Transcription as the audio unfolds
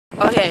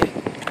Okay,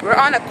 we're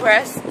on a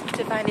quest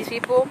to find these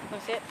people.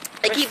 That's it.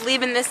 They keep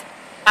leaving this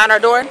on our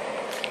door,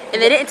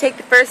 and they didn't take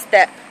the first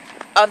step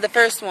of the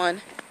first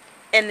one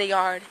in the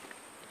yard.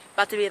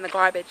 About to be in the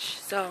garbage,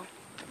 so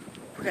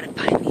we're gonna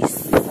find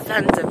these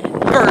sons of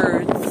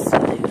birds.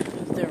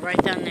 They're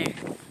right down there.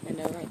 And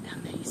they're right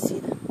down there, you see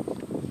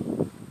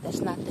them?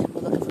 That's not them,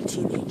 we're looking for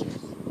teenagers.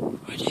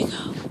 Where'd they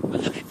go? We're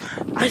looking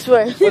for, I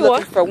swear. we're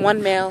looking for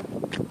 1 male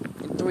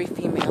and 3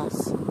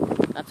 females.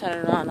 Now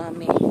turn it on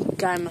me.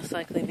 Guy must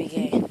likely be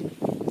gay.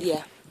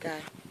 Yeah,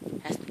 guy.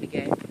 Has to be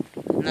gay.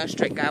 No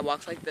straight guy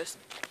walks like this.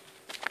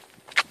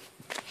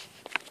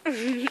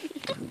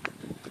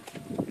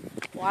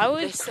 Why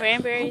would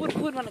Cranberry...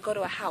 Who would want to go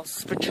to a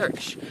house for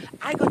church?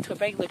 I go to a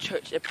regular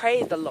church to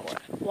praise the Lord.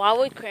 Why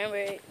would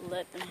Cranberry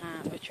let them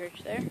have a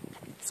church there?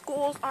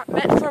 Schools aren't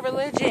meant for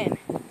religion.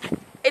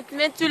 It's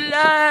meant to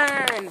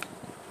learn.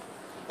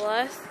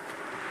 Plus,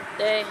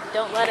 they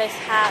don't let us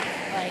have,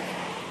 like...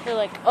 They're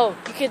like, oh,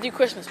 you can't do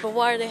Christmas, but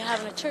why are they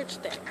having a church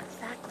there?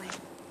 Exactly.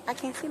 I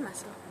can't see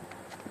myself.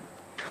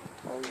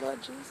 Oh,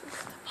 Lord Jesus. The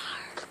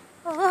fire.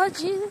 Oh,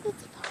 Jesus,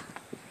 it's fire.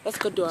 Let's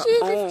go do our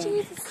own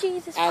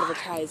Jesus,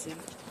 advertising.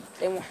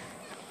 They want.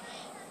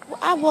 Well,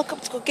 I woke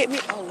up to go get me.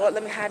 Oh Lord,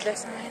 let me hide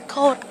this sign.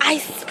 Cold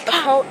ice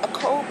pop. A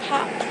cold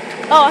pop.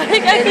 Oh, I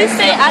think I can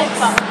say ice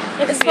pop.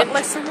 It just looked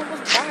like someone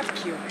was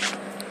barbecuing.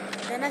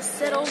 Then I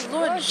said, oh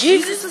Lord,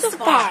 Jesus is the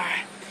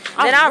fire.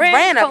 Then I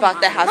ran up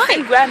out the house. I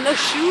didn't grab no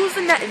shoes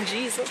or nothing,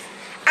 Jesus.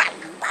 I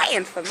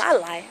ran for my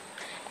life.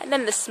 And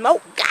then the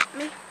smoke got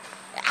me.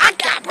 I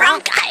got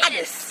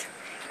bronchitis.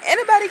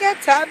 Anybody got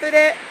time for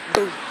that?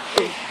 Boom,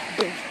 boom,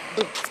 boom,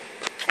 boom.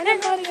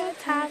 Anybody got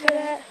time for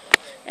that?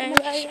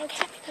 Anybody got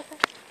time for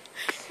that?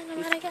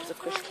 Anybody got time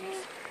for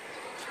that?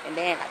 And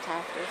they ain't got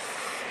time for this.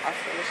 Our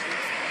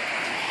foolishness.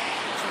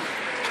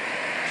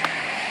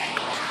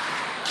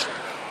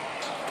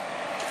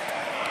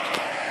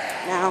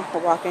 Now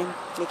we're walking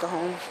Nika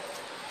home.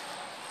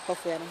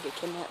 Hopefully I don't get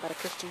kidnapped by the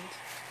Christians.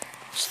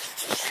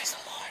 Praise the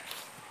Lord.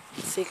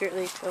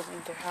 Secretly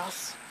filming their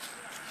house.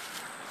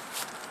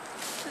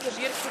 This is a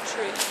beautiful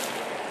tree.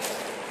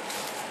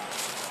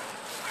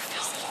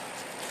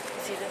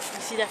 See this?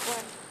 You see that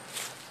flag?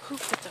 Who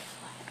put the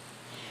flag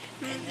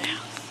in their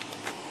house?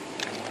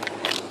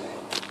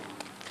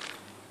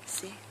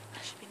 See,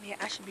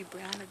 I should be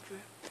brown or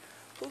blue.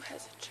 Who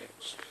has a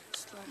church?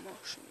 Slow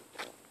motion.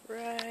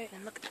 Right.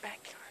 And look at the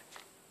backyard.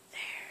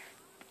 There.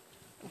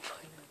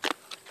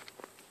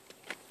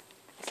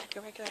 It's like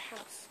a regular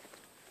house.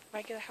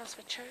 Regular house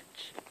for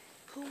church.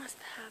 Who wants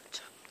to have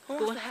church?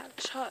 Who wants to have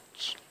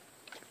church?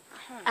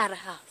 At a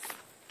house.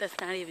 That's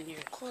not even your...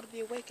 Called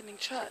the Awakening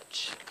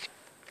Church.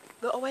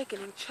 The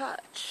Awakening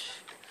Church.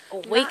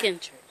 Awaken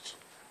Church.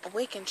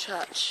 Awaken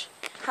Church.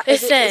 It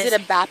says... Is it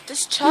a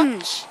Baptist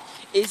church?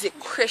 Is it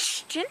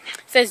Christian?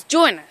 It says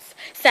join us.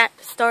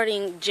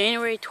 Starting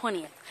January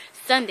 20th.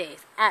 Sundays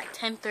at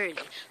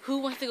 10:30. Who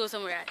wants to go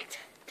somewhere at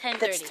 10:30?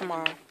 That's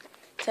tomorrow.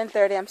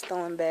 10:30, I'm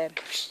still in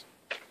bed.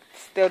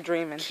 Still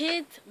dreaming.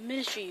 Kids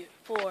ministry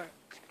for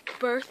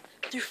birth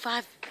through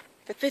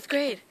 5th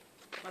grade.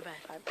 My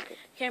bad.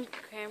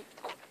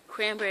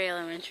 Cranberry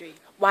Elementary.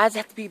 Why does it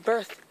have to be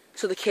birth?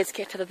 So the kids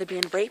can't tell that they're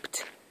being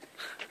raped?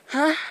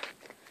 Huh?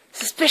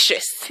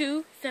 Suspicious.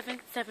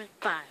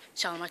 2775.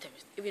 Shalom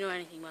Artemis. If you know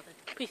anything about this,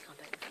 please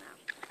contact us now.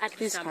 At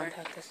this number.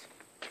 Contact us.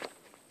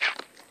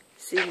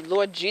 See,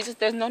 Lord Jesus,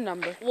 there's no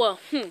number. Well,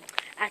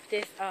 at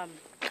this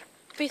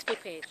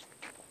Facebook page,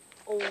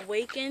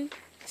 Awaken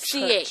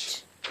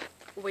CH.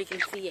 Awaken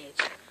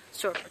CH.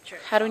 Short for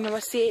church. How do we know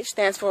what CH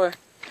stands for?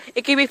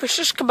 It can be for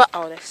Shushkaba.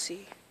 Oh, let's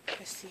see.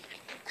 Let's see.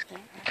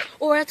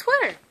 Or at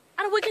Twitter,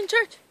 at Awaken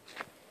Church.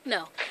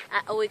 No,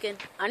 at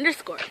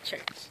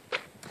Awaken_Church.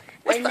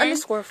 What's the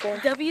underscore for?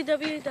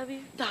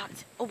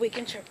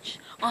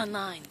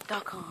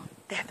 www.awakenchurchonline.com.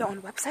 They have their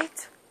own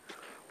website?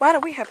 Why do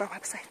we have our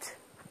website?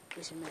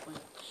 We should make one.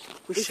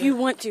 If you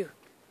want to,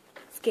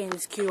 scan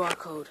this QR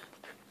code.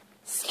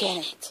 Scan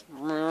it.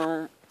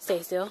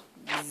 Stay still.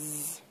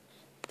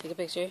 Take a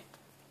picture.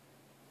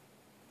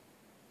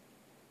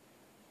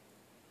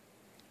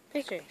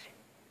 Picture.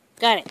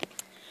 Got it.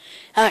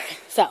 Alright,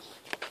 so.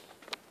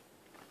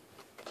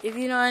 If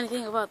you know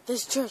anything about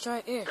this church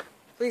right here,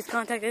 please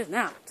contact us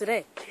now,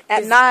 today.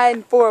 At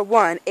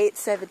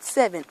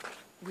 941-877.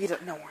 We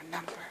don't know our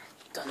number.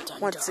 Dun, dun,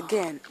 Once dun.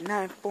 again,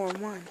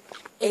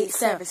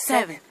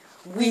 941-877.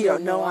 We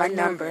don't know our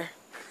number.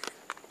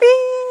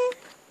 Beep.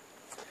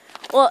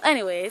 Well,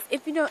 anyways,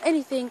 if you know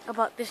anything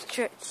about this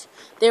church,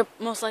 they're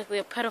most likely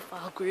a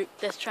pedophile group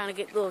that's trying to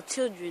get little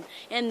children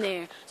in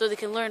there so they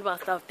can learn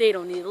about stuff they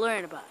don't need to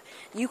learn about.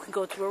 You can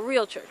go to a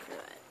real church for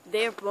that.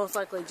 They're most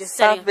likely just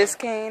South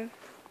Biscayne.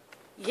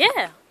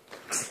 Yeah.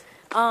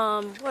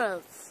 What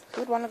else?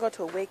 Who would want to go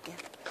to Awaken?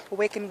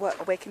 Awaken what?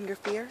 Awaken your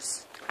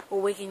fears?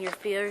 Awaken your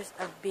fears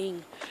of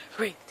being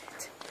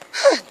raped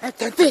at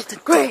the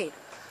 5th grade.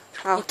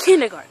 In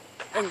kindergarten.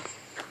 And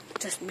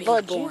just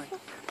being born.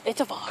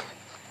 It's a bar.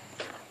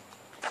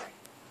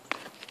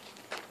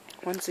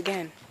 Once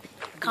again,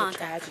 Contact.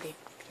 tragedy.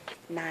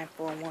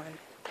 941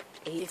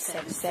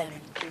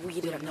 877.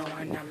 We don't know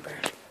our number.